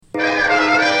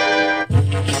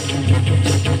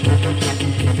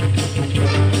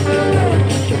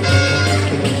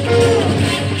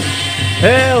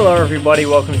everybody,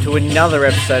 welcome to another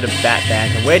episode of Batt,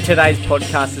 Banter, where today's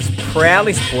podcast is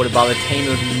proudly supported by the team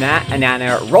of Matt and Anna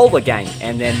at Roller Game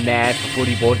and their Mad for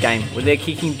Footy board game, where they're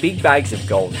kicking big bags of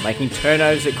gold, making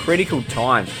turnovers at critical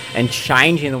times, and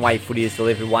changing the way footy is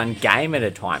delivered one game at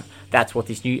a time. That's what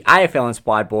this new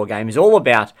AFL-inspired board game is all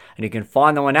about, and you can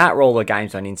find them at Roller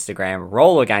Games on Instagram,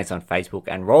 Roller Games on Facebook,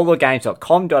 and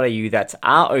rollergames.com.au, that's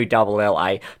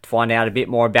ROLLA, to find out a bit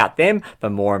more about them,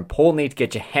 but more importantly, to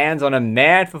get your hands on a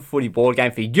Mad for Footy board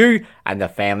game for you and the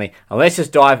family. And let's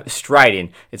just dive straight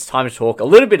in. It's time to talk a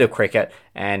little bit of cricket,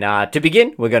 and to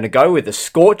begin, we're going to go with the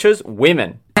Scorchers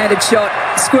women. Handed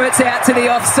shot, squirts out to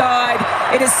the offside.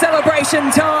 It is celebration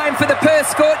time for the Perth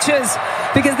Scorchers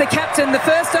because the captain, the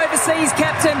first overseas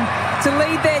captain to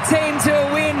lead their team to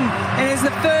a win, and it is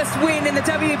the first win in the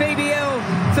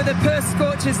WBBL for the Perth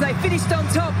Scorchers. They finished on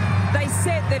top,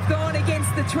 they've gone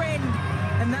against the trend,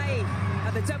 and they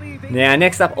are the WBBL. Now,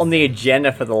 next up on the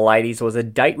agenda for the ladies was a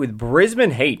date with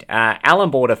Brisbane Heat,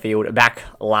 Alan Borderfield, back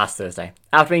last Thursday.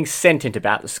 After being sent into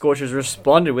bat, the Scorchers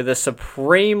responded with a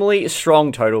supremely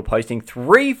strong total, posting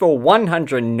 3 for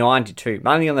 192,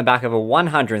 mainly on the back of a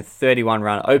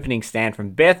 131-run opening stand from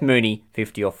Beth Mooney,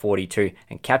 50 off 42,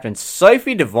 and captain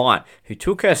Sophie Devine, who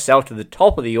took herself to the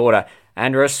top of the order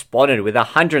and responded with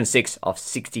 106 off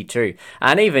 62.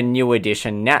 And even new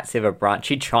addition Nat Siver-Brunt,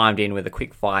 she chimed in with a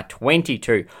quick fire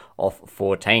 22 off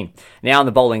 14. Now on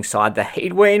the bowling side, the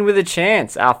Heat were in with a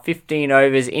chance, 15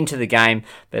 overs into the game,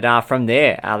 but from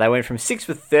there, they went from 6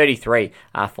 for 33,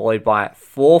 followed by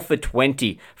 4 for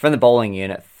 20 from the bowling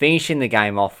unit, finishing the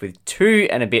game off with 2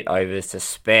 and a bit overs to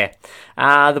spare.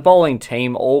 The bowling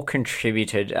team all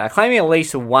contributed, claiming at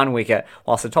least 1 wicket,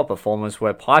 whilst the top performers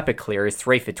were Piper Cleary's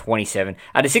 3 for 27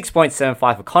 at a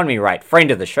 6.75 economy rate, friend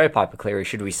of the show Piper Cleary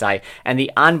should we say, and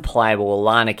the unplayable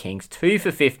Alana King's 2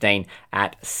 for 15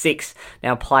 at 6.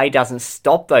 Now play doesn't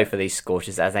stop though for these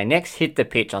Scorchers as they next hit the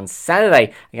pitch on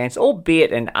Saturday against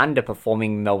albeit an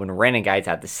underperforming Melbourne Renegades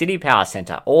at the City Power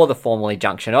Centre, or the formerly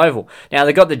Junction Oval. Now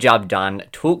they got the job done,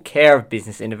 took care of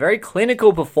business in a very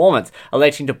clinical performance,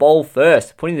 electing to bowl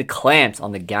first, putting the clamps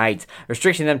on the Gades,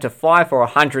 restricting them to 5 for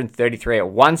 133 at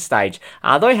one stage,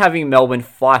 though having Melbourne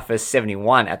 5 for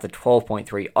 71 at the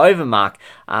 12.3 over mark,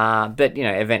 but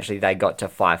eventually they got to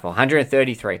 5 for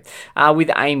 133,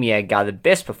 with Amy Edgar, the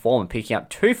best performer, picking up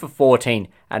 2 for 14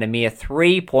 at a mere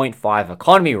 3.5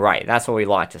 economy rate. That's what we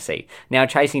like to see. Now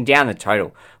chasing down the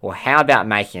total. Well, how about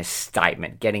making a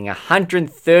statement, getting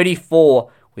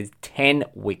 134 with 10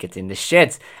 wickets in the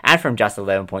sheds, and from just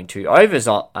 11.2 overs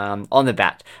on the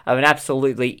bat of an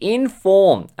absolutely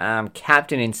in-form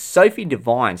captain in Sophie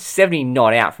Devine, 70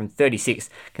 not out from 36,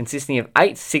 consisting of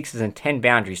 8 sixes and 10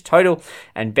 boundaries total,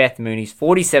 and Beth Mooney's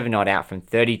 47 not out from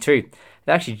 32.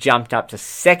 They actually jumped up to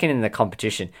second in the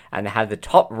competition, and they had the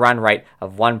top run rate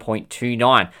of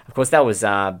 1.29. Of course, that was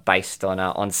based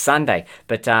on Sunday,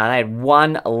 but they had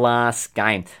one last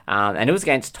game, and it was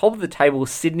against top of the table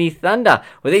Sydney Thunder,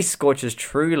 where these Scorchers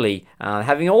truly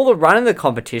having all the run in the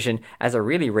competition as it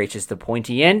really reaches the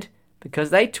pointy end,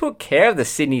 because they took care of the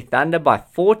Sydney Thunder by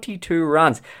 42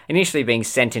 runs, initially being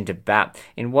sent into bat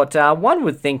in what one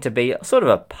would think to be sort of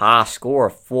a par score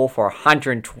of 4 for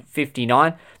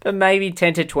 159, but maybe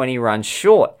 10 to 20 runs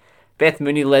short. Beth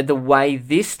Mooney led the way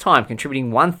this time, contributing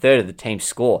 1/3 of the team's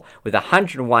score, with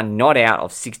 101 not out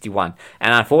of 61,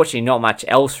 and unfortunately not much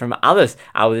else from others,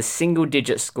 with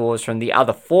single-digit scores from the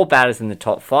other 4 batters in the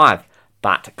top 5.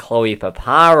 But Chloe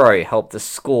Paparo helped the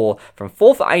score from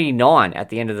 4 for 89 at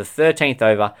the end of the 13th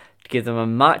over to give them a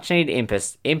much-needed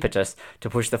impetus to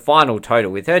push the final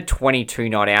total, with her 22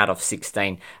 not out of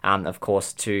 16, of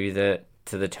course, to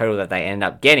the total that they ended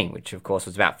up getting, which of course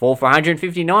was about 4 for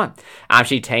 159.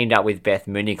 She teamed up with Beth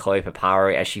Mooney, Chloe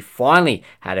Paparo, as she finally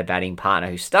had a batting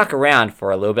partner who stuck around for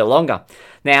a little bit longer.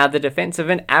 Now, the defence of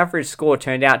an average score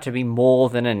turned out to be more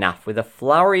than enough, with a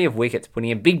flurry of wickets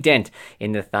putting a big dent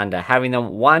in the Thunder, having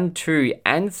them 1, 2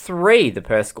 and 3, the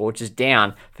Perth Scorchers,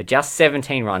 down for just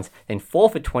 17 runs, then 4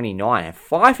 for 29 and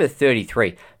 5 for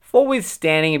 33, for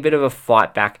withstanding a bit of a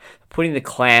fight back, putting the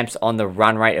clamps on the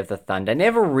run rate of the Thunder,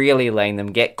 never really letting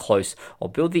them get close or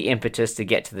build the impetus to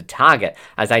get to the target,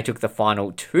 as they took the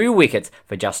final 2 wickets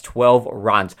for just 12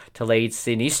 runs to lead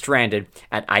Sydney stranded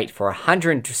at 8 for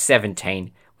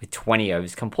 117 with 20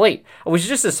 overs complete. It was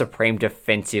just a supreme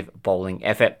defensive bowling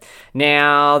effort.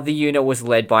 Now, the unit was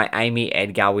led by Amy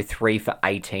Edgar with 3 for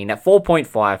 18 at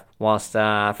 4.5, whilst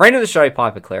friend of the show,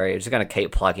 Piper Cleary, just going to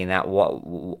keep plugging that.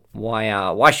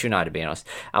 Why shouldn't I, to be honest?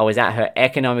 I was at her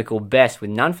economical best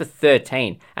with none for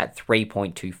 13 at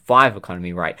 3.25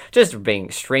 economy rate, just being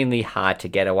extremely hard to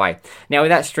get away. Now, with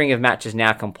that string of matches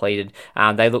now completed,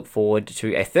 they look forward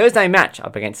to a Thursday match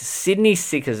up against the Sydney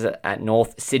Sixers at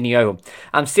North Sydney Oval.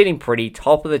 I'm sitting pretty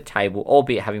top of the table,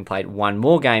 albeit having played one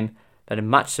more game, but a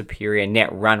much superior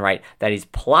net run rate that is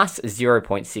plus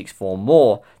 0.64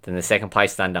 more than the second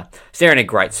place Thunder. So they're in a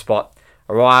great spot.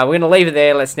 Alright, we're going to leave it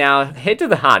there. Let's now head to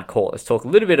the hard court. Let's talk a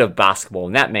little bit of basketball,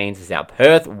 and that means it's our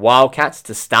Perth Wildcats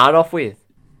to start off with.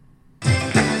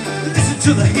 Listen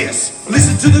to the hiss,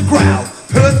 listen to the growl.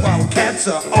 Perth Wildcats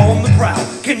are on the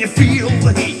prowl. Can you feel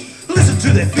the heat? Listen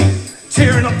to their feet,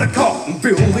 tearing up the court and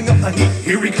building up the heat.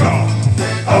 Here we come,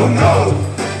 oh no,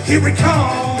 here we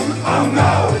come, oh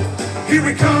no. Here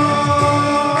we come,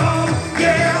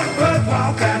 yeah, the Perth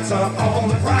Wildcats are on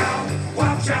the prowl.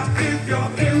 Watch out if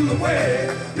you're in the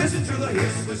way. Listen to the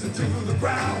hiss, listen to the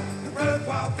growl. The Perth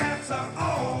Wildcats are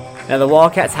on. Now, the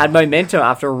Wildcats had momentum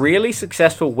after a really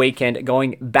successful weekend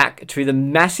going back to the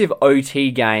massive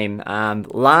OT game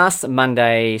last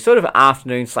Monday, sort of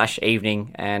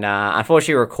afternoon/evening, and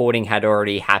unfortunately recording had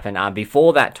already happened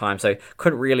before that time, so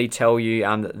couldn't really tell you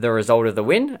the result of the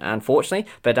win,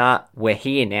 unfortunately, but we're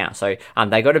here now. So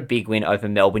they got a big win over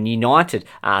Melbourne United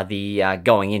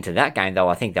going into that game, though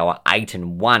I think they were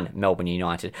 8-1, Melbourne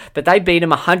United, but they beat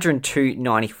them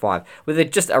 102-95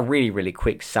 with just a really, really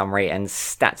quick summary and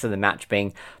stats of the match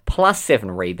being plus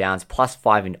 7 rebounds, plus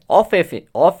 5 in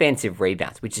offensive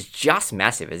rebounds, which is just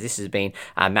massive, as this has been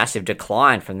a massive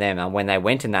decline from them when they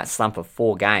went in that slump of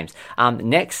 4 games.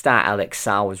 Next star Alex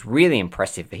Sarr was really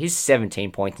impressive for his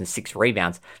 17 points and 6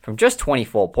 rebounds from just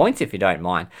 24 points, if you don't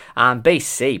mind.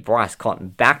 BC, Bryce Cotton,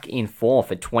 back in form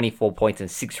for 24 points and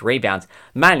 6 rebounds,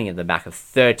 mainly at the back of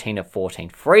 13 of 14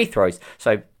 free throws,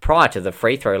 so prior to the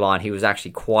free throw line, he was actually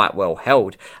quite well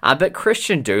held. But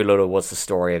Christian Doolittle was the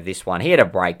story of this one. He had a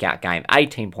breakout game,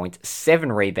 18 points,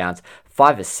 7 rebounds,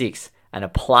 5 assists, and a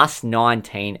plus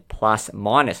 19 plus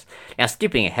minus. Now,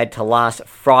 skipping ahead to last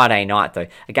Friday night, though,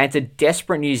 against a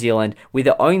desperate New Zealand with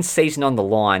their own season on the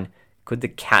line, could the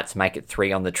Cats make it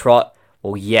 3 on the trot?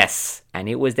 Well, yes, and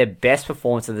it was their best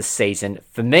performance of the season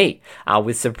for me,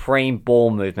 with supreme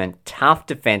ball movement, tough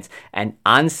defense, and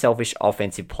unselfish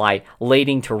offensive play,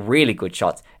 leading to really good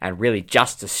shots and really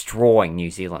just destroying New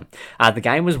Zealand. The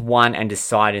game was won and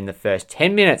decided in the first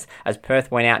 10 minutes as Perth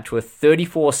went out to a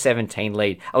 34-17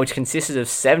 lead, which consisted of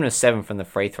 7 of 7 from the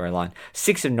free throw line,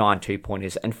 6 of 9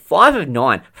 two-pointers, and 5 of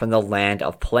 9 from the land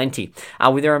of plenty,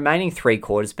 with the remaining 3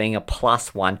 quarters being a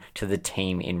 +1 to the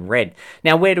team in red.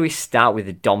 Now, where do we start with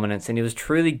the dominance? And it was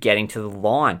truly getting to the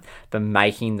line, but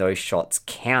making those shots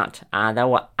count. They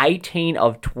were 18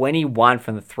 of 21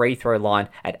 from the free throw line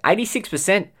at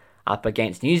 86%, up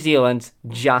against New Zealand's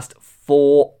just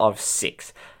 4 of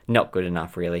 6. Not good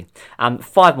enough, really.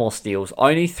 5 more steals,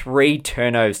 only 3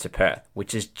 turnovers to Perth,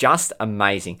 which is just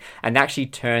amazing, and actually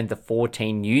turned the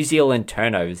 14 New Zealand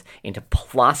turnovers into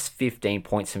plus 15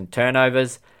 points from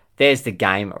turnovers. There's the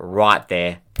game right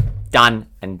there. Done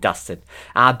and dusted.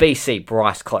 BC,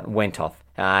 Bryce Cotton went off.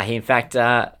 In fact,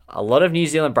 a lot of New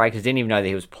Zealand breakers didn't even know that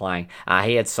he was playing.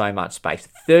 He had so much space.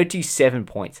 37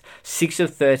 points, 6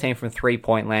 of 13 from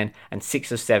three-point land, and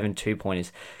 6 of 7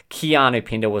 two-pointers. Keanu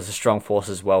Pinder was a strong force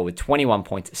as well with 21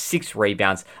 points, 6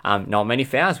 rebounds, not many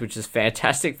fouls, which is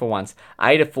fantastic for once.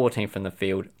 8 of 14 from the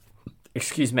field.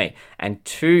 And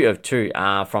 2 of 2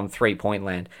 from three-point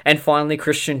land. And finally,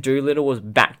 Christian Doolittle was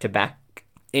back-to-back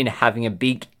in having a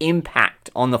big impact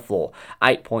on the floor.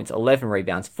 8 points, 11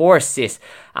 rebounds, 4 assists,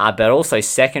 but also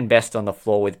second best on the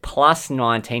floor with plus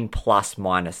 19 plus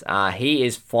minus. He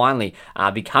is finally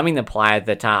becoming the player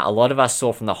that a lot of us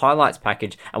saw from the highlights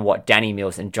package and what Danny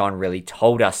Mills and John really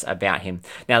told us about him.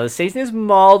 Now, the season is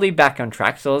mildly back on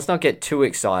track, so let's not get too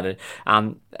excited.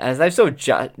 As they've sort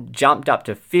of jumped up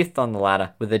to 5th on the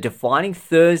ladder with a defining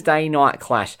Thursday night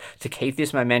clash to keep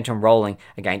this momentum rolling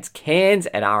against Cairns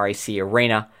at RAC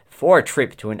Arena for a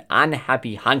trip to an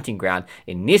unhappy hunting ground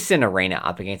in Nissan Arena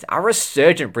up against our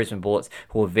resurgent Brisbane Bullets,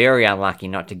 who were very unlucky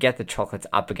not to get the Chocolates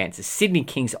up against the Sydney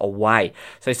Kings away.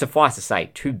 So suffice to say,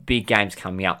 2 big games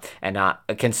coming up, and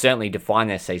can certainly define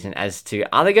their season as to,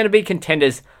 are they going to be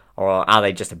contenders or are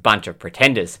they just a bunch of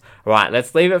pretenders? Right,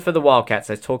 let's leave it for the Wildcats.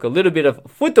 Let's talk a little bit of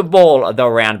football, the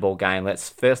round ball game. Let's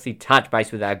firstly touch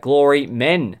base with our Glory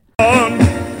men.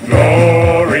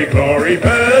 Glory, glory,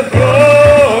 Perth,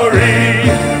 glory.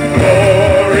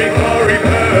 Glory, glory,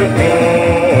 Perth,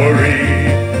 glory.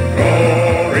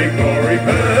 Glory, glory,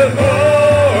 Perth,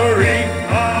 glory.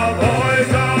 Our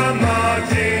boys are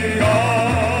marching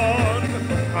on.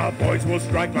 Our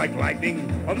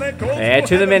Yeah,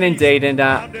 to the men indeed, and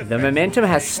the momentum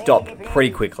has stopped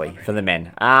pretty quickly for the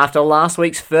men. After last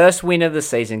week's first win of the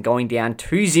season, going down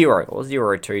 2-0, or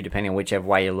 0-2, depending on whichever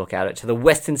way you look at it, to the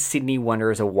Western Sydney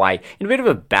Wanderers away, in a bit of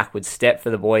a backward step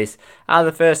for the boys.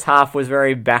 The first half was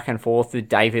very back and forth, with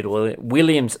David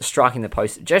Williams striking the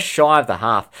post just shy of the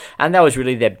half, and that was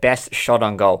really their best shot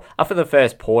on goal for the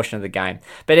first portion of the game.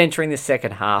 But entering the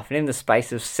second half, and in the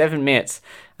space of 7 minutes,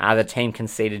 the team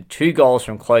conceded 2 goals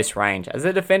from close range, as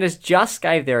the defenders just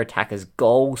gave their attackers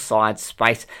goal-side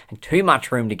space and too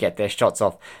much room to get their shots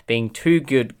off, being too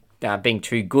good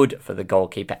for the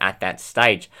goalkeeper at that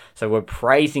stage. So we're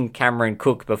praising Cameron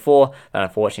Cook before, but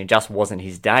unfortunately just wasn't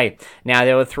his day. Now,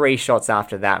 there were 3 shots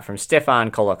after that from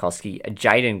Stefan Kolakowski,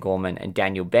 Jaden Gorman and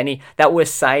Daniel Benny that were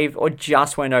saved or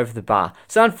just went over the bar.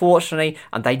 So unfortunately,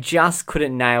 they just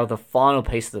couldn't nail the final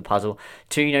piece of the puzzle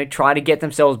to, try to get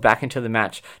themselves back into the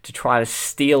match, to try to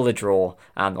steal the draw,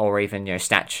 or even,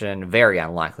 snatch a very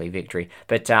unlikely victory.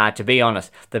 But to be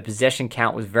honest, the possession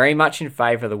count was very much in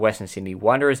favour of the Western Sydney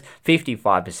Wanderers,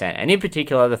 55%, and in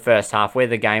particular the first half, where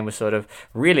the game was sort of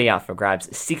really up for grabs,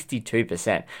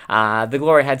 62%. The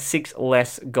Glory had 6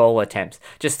 less goal attempts,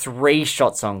 just 3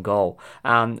 shots on goal,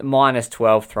 minus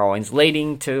 12 throw-ins,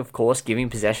 leading to, of course, giving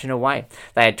possession away.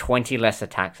 They had 20 less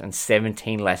attacks and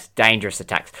 17 less dangerous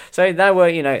attacks. So they were,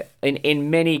 in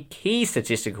many key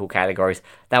statistical categories,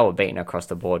 they were beaten across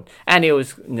the board. And it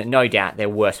was no doubt their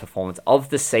worst performance of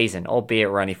the season, albeit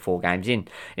we're only 4 games in.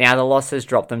 Now, the losses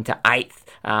dropped them to 8th.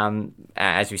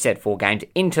 As we said, 4 games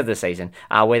into the season,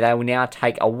 where they will now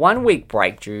take a 1-week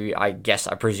break due, I'm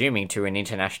presuming, to an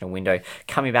international window,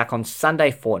 coming back on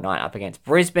Sunday fortnight up against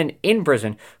Brisbane in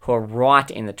Brisbane, who are right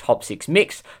in the top 6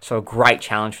 mix. So a great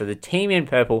challenge for the team in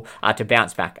purple to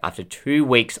bounce back after 2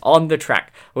 weeks on the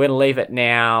track. We're going to leave it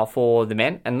now for the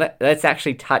men, and let's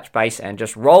actually touch base and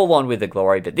just roll on with the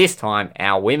Glory, but this time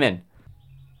our women.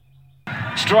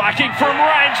 Striking from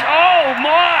range, oh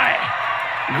my!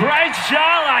 Grace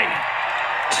Charlie,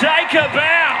 take a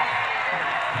bow.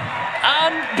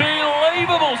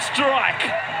 Unbelievable strike.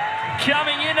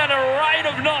 Coming in at a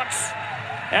rate of knots.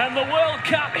 And the World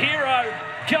Cup hero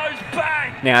goes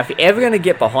bang. Now, if you're ever going to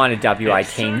get behind a WA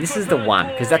team, this is the one,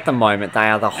 because at the moment they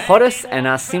are the hottest and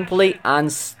are simply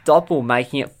unstoppable,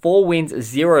 making it 4 wins,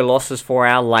 0 losses for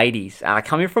our ladies.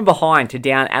 Coming from behind to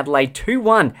down Adelaide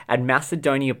 2-1 at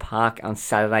Macedonia Park on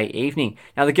Saturday evening.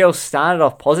 Now, the girls started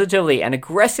off positively and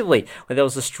aggressively, where there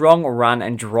was a strong run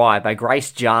and drive by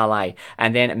Grace Jarley,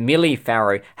 and then Millie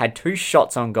Farrow had 2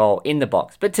 shots on goal in the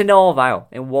box, but to no avail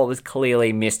in what was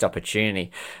clearly missed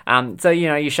opportunity. So,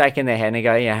 you're shaking their head and you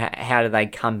go, how do they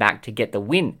come back to get the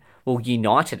win? Well,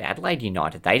 Adelaide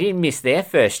United, they didn't miss their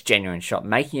first genuine shot,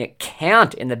 making it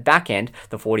count in the back end,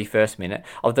 the 41st minute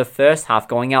of the first half,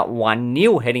 going up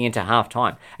 1-0 heading into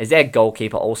half-time, as their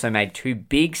goalkeeper also made 2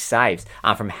 big saves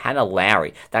from Hannah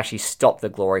Lowry that actually stopped the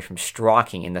Glory from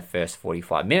striking in the first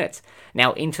 45 minutes.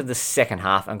 Now into the second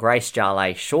half, and Grace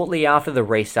Jarley, shortly after the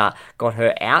restart, got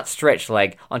her outstretched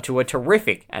leg onto a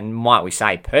terrific, and might we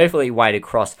say, perfectly weighted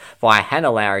cross via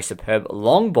Hannah Lowry's superb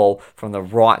long ball from the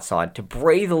right side to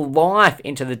breathe life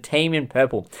into the team in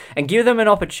purple and give them an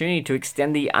opportunity to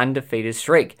extend the undefeated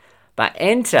streak. But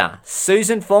enter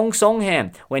Susan Fong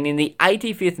Songham when in the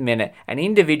 85th minute, an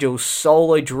individual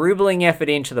solo dribbling effort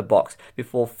into the box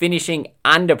before finishing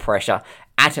under pressure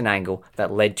at an angle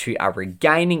that led to a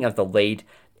regaining of the lead,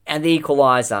 and the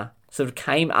equaliser sort of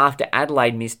came after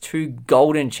Adelaide missed 2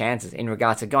 golden chances in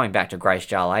regards to going back to Grace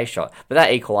Jarley's shot. But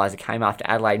that equaliser came after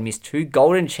Adelaide missed 2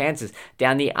 golden chances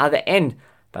down the other end.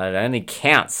 But it only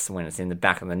counts when it's in the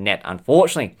back of the net,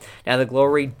 unfortunately. Now, the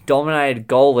Glory dominated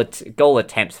goal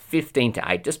attempts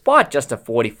 15-8, despite just a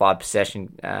 45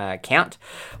 possession count,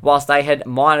 whilst they had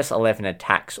minus 11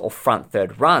 attacks or front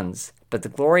third runs. But the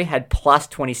Glory had plus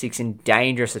 26 in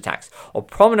dangerous attacks, or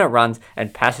prominent runs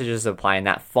and passages of play in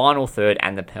that final third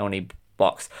and the penalty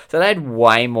box. So they had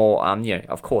way more,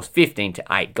 of course,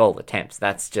 15-8 goal attempts.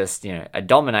 That's just, a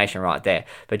domination right there.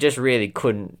 But just really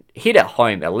couldn't hit it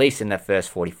home, at least in the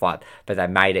first 45. But they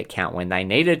made it count when they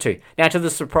needed to. Now, to the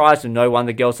surprise of no one,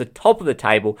 the girls are top of the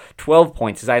table, 12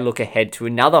 points as they look ahead to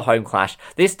another home clash,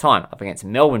 this time up against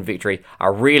Melbourne Victory,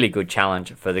 a really good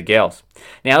challenge for the girls.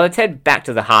 Now, let's head back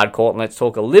to the hard court and let's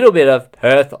talk a little bit of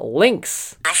Perth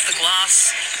Lynx. Off the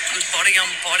glass, good body on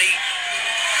body.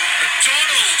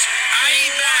 McDonald,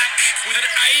 A-Mac with an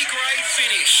A-grade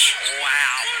finish.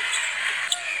 Wow.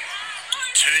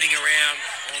 Turning around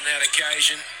on that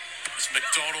occasion was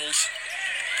McDonald.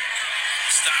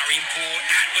 Star import.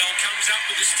 Atwell comes up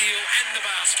with the steal and the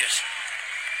basket.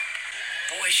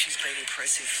 Boy, she's been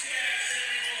impressive.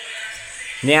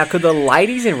 Now, could the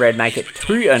ladies in red make it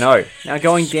 2-0? Now,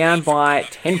 going down by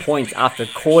 10 points after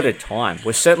quarter time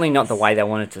was certainly not the way they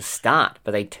wanted to start,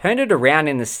 but they turned it around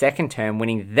in the second term,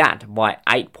 winning that by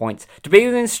 8 points to be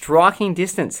within striking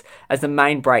distance as the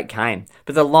main break came.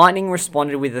 But the Lightning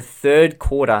responded with a third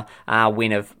quarter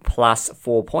win of plus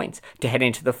 4 points to head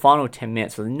into the final 10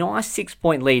 minutes with a nice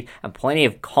 6-point lead and plenty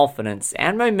of confidence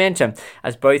and momentum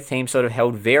as both teams sort of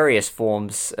held various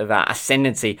forms of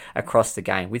ascendancy across the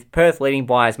game, with Perth leading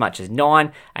by as much as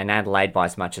 9 and Adelaide by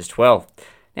as much as 12.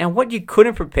 Now, what you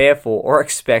couldn't prepare for or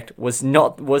expect was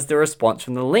the response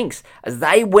from the Lynx, as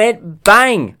they went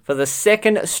bang for the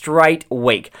second straight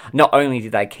week. Not only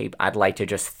did they keep Adelaide to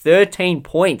just 13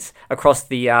 points across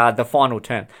the final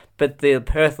term, but the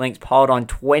Perth Lynx piled on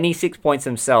 26 points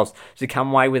themselves to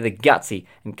come away with a gutsy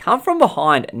and come from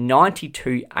behind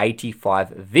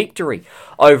 92-85 victory.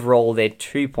 Overall, their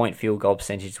 2-point field goal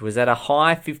percentage was at a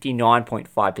high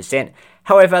 59.5%.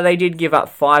 However, they did give up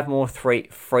 5 more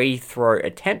free throw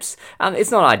attempts.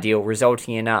 It's not ideal,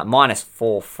 resulting in minus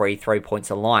 4 free throw points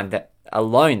alone that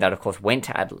of course went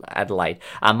to Adelaide,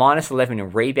 minus 11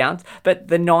 in rebounds. But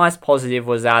the nice positive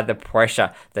was the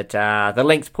pressure that the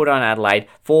Lynx put on Adelaide,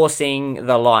 forcing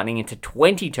the Lightning into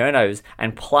 20 turnovers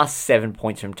and plus 7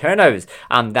 points from turnovers.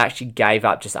 They actually gave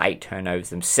up just 8 turnovers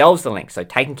themselves, the Lynx, so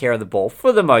taking care of the ball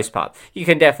for the most part. You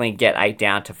can definitely get 8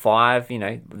 down to 5,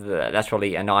 that's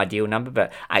probably an ideal number,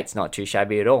 but 8's not too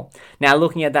shabby at all. Now,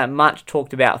 looking at that much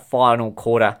talked about final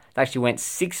quarter, they actually went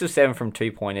 6 or 7 from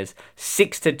 2-pointers,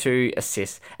 6 to 2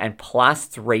 assists, and plus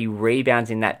 3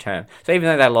 rebounds in that term. So even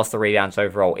though they lost the rebounds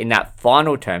overall, in that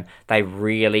final term, they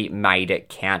really made it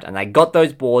count, and they got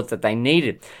those boards that they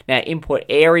needed. Now, input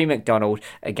Ari McDonald,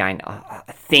 again,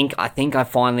 I think I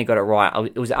finally got it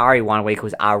right. It was Ari one week, it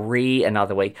was Ari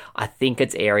another week. I think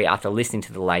it's Ari after listening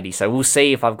to the lady, so we'll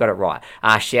see if I've got it right.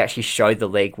 She actually showed the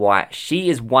league why she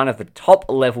is one of the top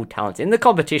level talents in the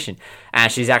competition,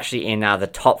 and she's actually in the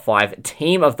top 5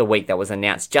 team of the week that was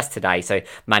announced just today. So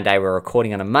Monday, we're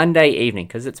recording on a Monday evening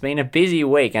because it's been a busy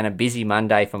week and a busy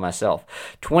Monday for myself.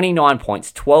 29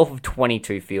 points, 12 of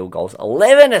 22 field goals,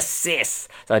 11 assists,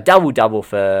 so a double-double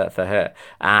for her,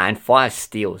 and 5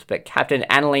 steals. But Captain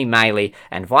Annalie Maley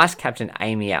and Vice Captain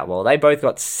Amy Atwell, they both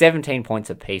got 17 points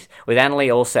apiece, with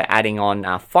Annalie also adding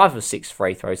on 5 of 6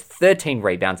 free throws, 13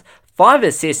 rebounds, 5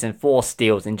 assists and 4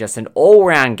 steals in just an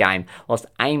all-round game, whilst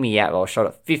Amy Atwell shot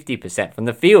at 50% from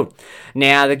the field.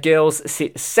 Now, the girls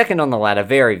sit second on the ladder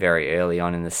very, very early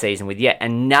on in the season, with yet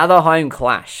another home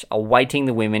clash awaiting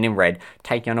the women in red,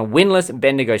 taking on a winless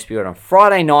Bendigo Spirit on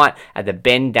Friday night at the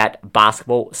Batt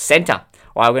Basketball Centre.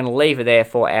 Well, I'm going to leave it there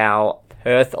for our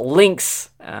Perth Lynx.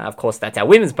 Of course, that's our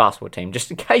women's basketball team, just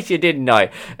in case you didn't know.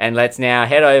 And let's now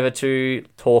head over to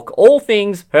talk all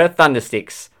things Perth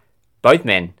Thundersticks, both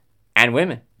men and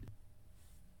women.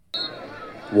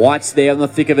 White's there in the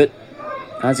thick of it,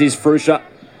 as is Frusha.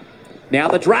 Now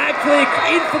the drag flick,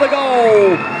 in for the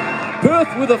goal.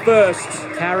 Perth with a first.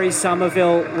 Carrie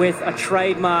Somerville with a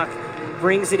trademark,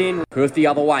 brings it in. Perth the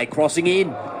other way, crossing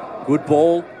in. Good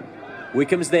ball.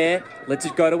 Wickham's there. Lets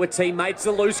it go to a teammate,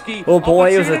 Zalewski. Well,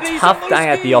 boy, it was a tough day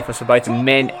at the office for both the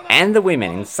men and the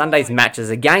women in Sunday's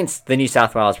matches against the New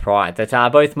South Wales Pride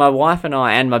that both my wife and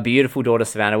I and my beautiful daughter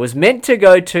Savannah was meant to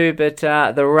go to, but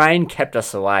the rain kept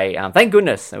us away. Thank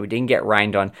goodness we didn't get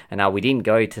rained on, and we didn't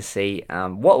go to see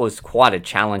what was quite a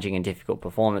challenging and difficult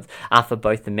performance for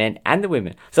both the men and the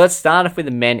women. So let's start off with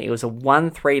the men. It was a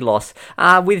 1-3 loss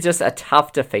with just a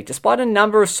tough defeat, despite a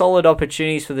number of solid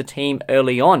opportunities for the team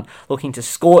early on, looking to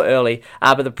score early,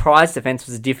 but the Pride's defence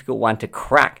was a difficult one to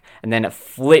crack, and then it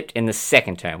flipped in the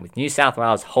second term, with New South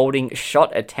Wales holding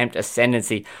shot attempt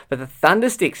ascendancy, but the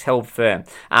Thundersticks held firm,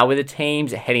 with the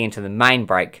teams heading into the main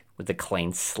break with a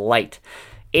clean slate.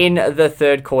 In the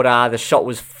third quarter, the shot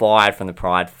was fired from the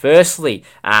Pride, firstly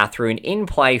through an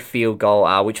in-play field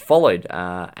goal, which followed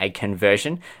a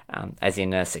conversion, as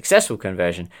in a successful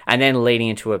conversion, and then leading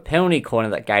into a penalty corner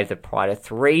that gave the Pride a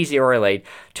 3-0 lead,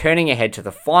 turning ahead to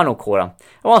the final quarter. And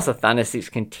whilst the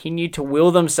Thundersticks continued to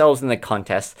will themselves in the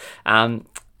contest,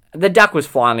 the duck was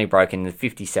finally broken in the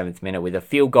 57th minute with a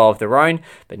field goal of their own,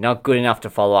 but not good enough to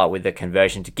follow up with the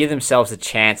conversion to give themselves a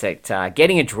chance at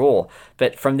getting a draw.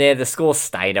 But from there, the score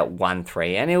stayed at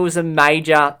 1-3, and it was a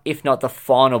major, if not the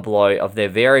final blow of their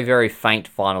very, very faint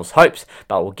finals hopes,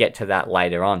 but we'll get to that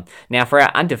later on. Now, for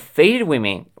our undefeated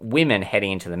women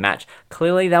heading into the match,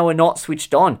 clearly they were not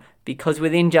switched on, because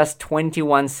within just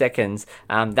 21 seconds,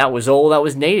 that was all that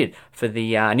was needed for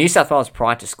the New South Wales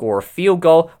Pride to score a field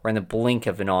goal, or in the blink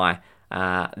of an eye,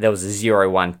 there was a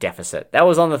 0-1 deficit. That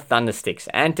was on the Thundersticks,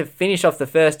 and to finish off the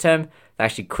first term, they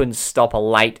actually couldn't stop a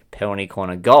late penalty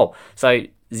corner goal. So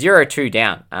 0-2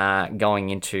 down going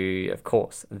into, of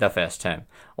course, the first term,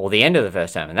 or the end of the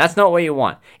first term, and that's not what you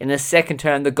want. In the second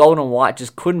term, the Gold and White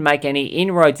just couldn't make any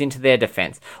inroads into their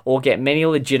defence or get many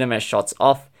legitimate shots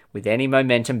off, with any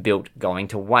momentum built going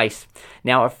to waste.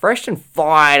 Now, a fresh and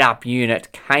fired up unit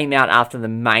came out after the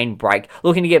main break,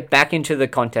 looking to get back into the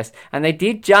contest, and they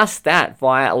did just that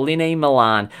via Linny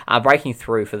Milan breaking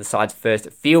through for the side's first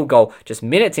field goal just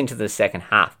minutes into the second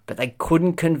half. But they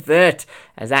couldn't convert,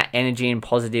 as that energy and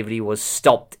positivity was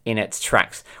stopped in its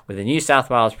tracks, with the New South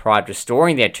Wales Pride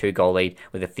restoring their 2-goal lead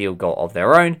with a field goal of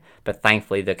their own, but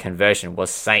thankfully the conversion was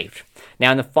saved.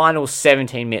 Now, in the final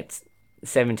 17 minutes,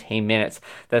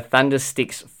 the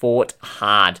Thundersticks fought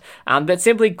hard, but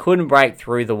simply couldn't break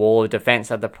through the wall of defence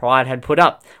that the Pride had put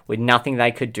up, with nothing they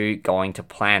could do going to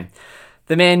plan.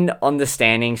 The men on the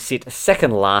standings sit second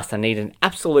last and need an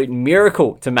absolute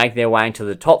miracle to make their way into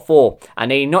the top 4, and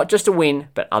needing not just a win,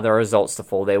 but other results to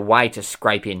fall their way to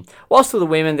scrape in. Whilst for the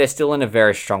women, they're still in a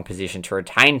very strong position to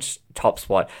retain top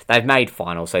spot. They've made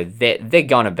finals, so they're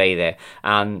going to be there.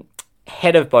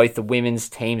 Head of both the women's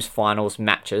team's finals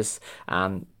matches,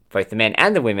 both the men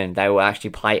and the women, they will actually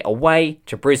play away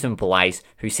to Brisbane Blaze,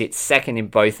 who sit second in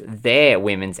both their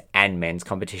women's and men's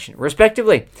competition,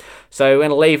 respectively. So we're going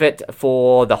to leave it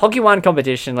for the Hockey One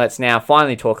competition. Let's now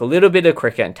finally talk a little bit of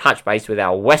cricket and touch base with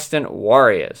our Western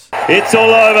Warriors. It's all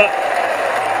over.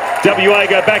 WA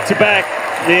go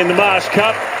back-to-back in the Marsh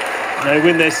Cup. They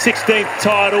win their 16th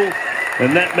title.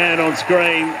 And that man on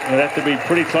screen would have to be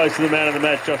pretty close to the man of the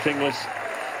match, Josh Inglis.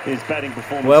 His batting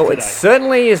performance today. It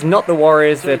certainly is not the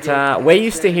Warriors that we're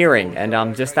used to hearing,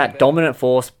 and just that dominant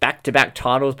force, back-to-back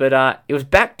titles, but it was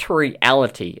back to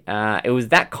reality. It was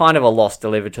that kind of a loss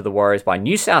delivered to the Warriors by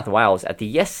New South Wales at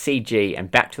the SCG and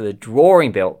back to the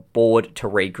drawing board to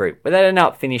regroup, but they ended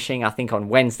up finishing, I think, on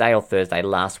Wednesday or Thursday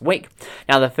last week.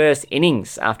 Now, the first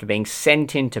innings, after being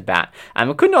sent into bat,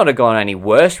 it could not have gone any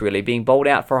worse, really, being bowled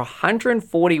out for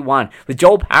 141, with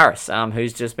Joel Paris,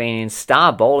 who's just been in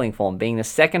star bowling form, being the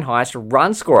second highest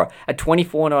run scorer at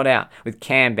 24 not out, with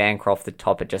Cam Bancroft the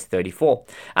top at just 34.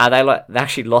 They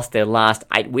actually lost their last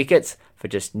 8 wickets for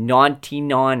just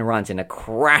 99 runs in a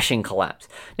crashing collapse.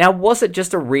 Now, was it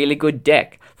just a really good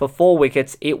deck? For 4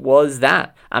 wickets, it was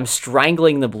that.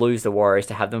 Strangling the Blues, the Warriors,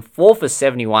 to have them 4 for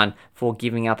 71 for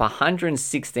giving up a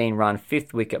 116-run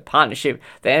 5th wicket partnership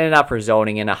that ended up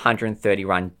resulting in a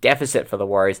 130-run deficit for the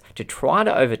Warriors to try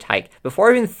to overtake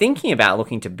before even thinking about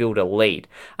looking to build a lead.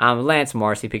 Lance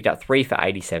Morrissey picked up 3 for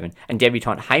 87 and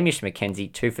debutant Hamish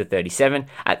McKenzie 2 for 37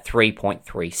 at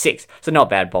 3.36. So not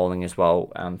bad bowling as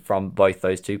well from both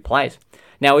those two players.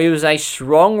 Now, it was a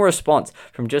strong response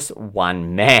from just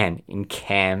one man in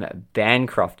Cam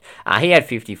Bancroft. He had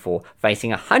 54, facing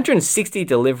 160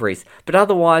 deliveries, but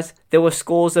otherwise, there were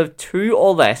scores of 2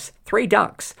 or less, 3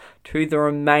 ducks, to the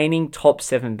remaining top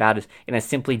 7 batters in a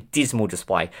simply dismal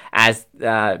display, as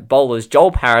bowlers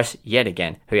Joel Paris, yet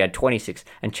again, who had 26,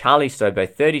 and Charlie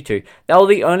Stobo, 32, they were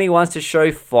the only ones to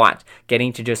show fight,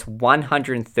 getting to just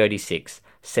 136.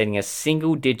 Setting a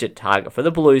single-digit target for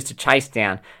the Blues to chase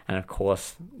down, and of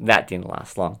course, that didn't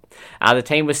last long. The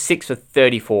team was 6 for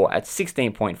 34 at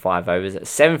 16.5 overs,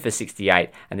 7 for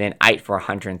 68, and then 8 for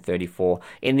 134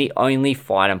 in the only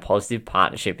fight and positive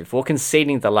partnership before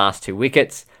conceding the last 2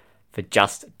 wickets for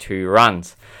just 2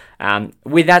 runs.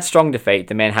 With that strong defeat,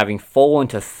 the men having fallen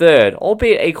to third,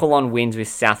 albeit equal on wins with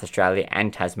South Australia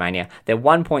and Tasmania, they're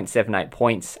 1.78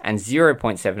 points and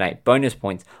 0.78 bonus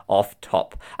points off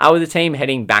top. With the team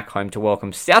heading back home to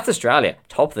welcome South Australia,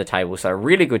 top of the table, so a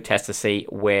really good test to see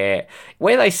where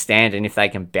they stand and if they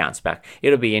can bounce back.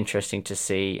 It'll be interesting to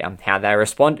see how they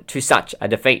respond to such a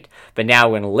defeat. But now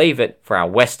we're going to leave it for our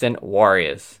Western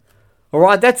Warriors.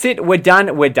 Alright, that's it. We're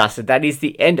done. We're dusted. That is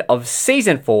the end of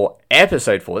Season 4,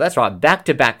 Episode 4. That's right,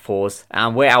 back-to-back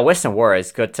 4s, where our Western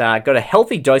Warriors got a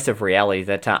healthy dose of reality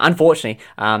that, unfortunately,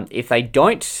 if they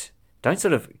don't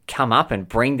sort of come up and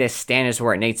bring their standards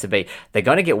where it needs to be, they're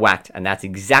going to get whacked, and that's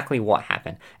exactly what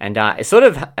happened. And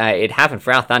it happened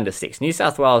for our Thundersticks. New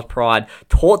South Wales Pride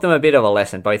taught them a bit of a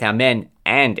lesson, both our men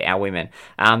and our women.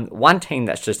 One team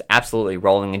that's just absolutely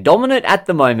rolling and dominant at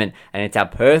the moment, and it's our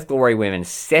Perth Glory women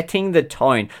setting the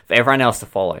tone for everyone else to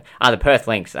follow. The Perth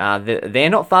Lynx, they're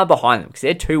not far behind them because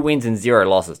they're 2 wins and 0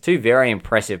 losses. 2 very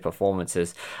impressive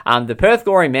performances. The Perth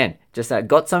Glory men just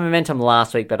got some momentum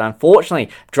last week, but unfortunately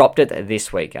dropped it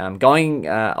this week. going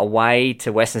away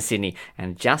to Western Sydney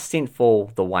and just didn't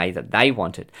fall the way that they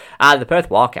wanted. The Perth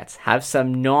Wildcats have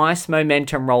some nice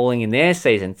momentum rolling in their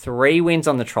season. 3 wins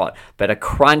on the trot, but a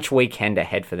crunch weekend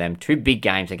ahead for them. 2 big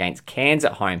games against Cairns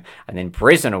at home and then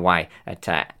Brisbane away at,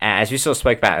 as we sort of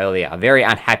spoke about earlier, a very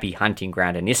unhappy hunting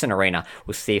ground in Nissan Arena.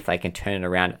 We'll see if they can turn it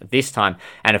around this time.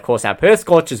 And of course, our Perth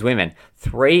Scorchers women,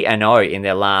 3-0 in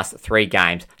their last 3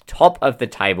 games, top of the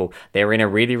table. They're in a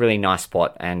really, really nice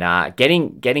spot and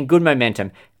getting good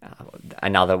momentum.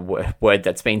 Another word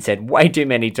that's been said way too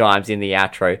many times in the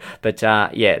outro, but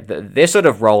they're sort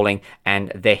of rolling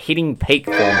and they're hitting peak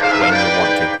form when you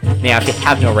want to. Now, if you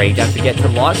haven't already, don't forget to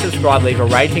like, subscribe, leave a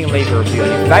rating and leave a review on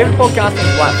your favourite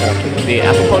podcasting platform, be it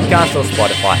Apple Podcasts or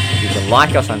Spotify. You can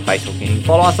like us on Facebook and you can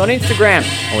follow us on Instagram.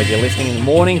 And whether you're listening in the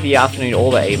morning, the afternoon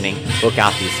or the evening, look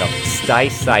after yourself, stay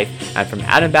safe, and from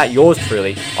Adam Batt, yours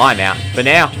truly, I'm out for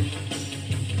now.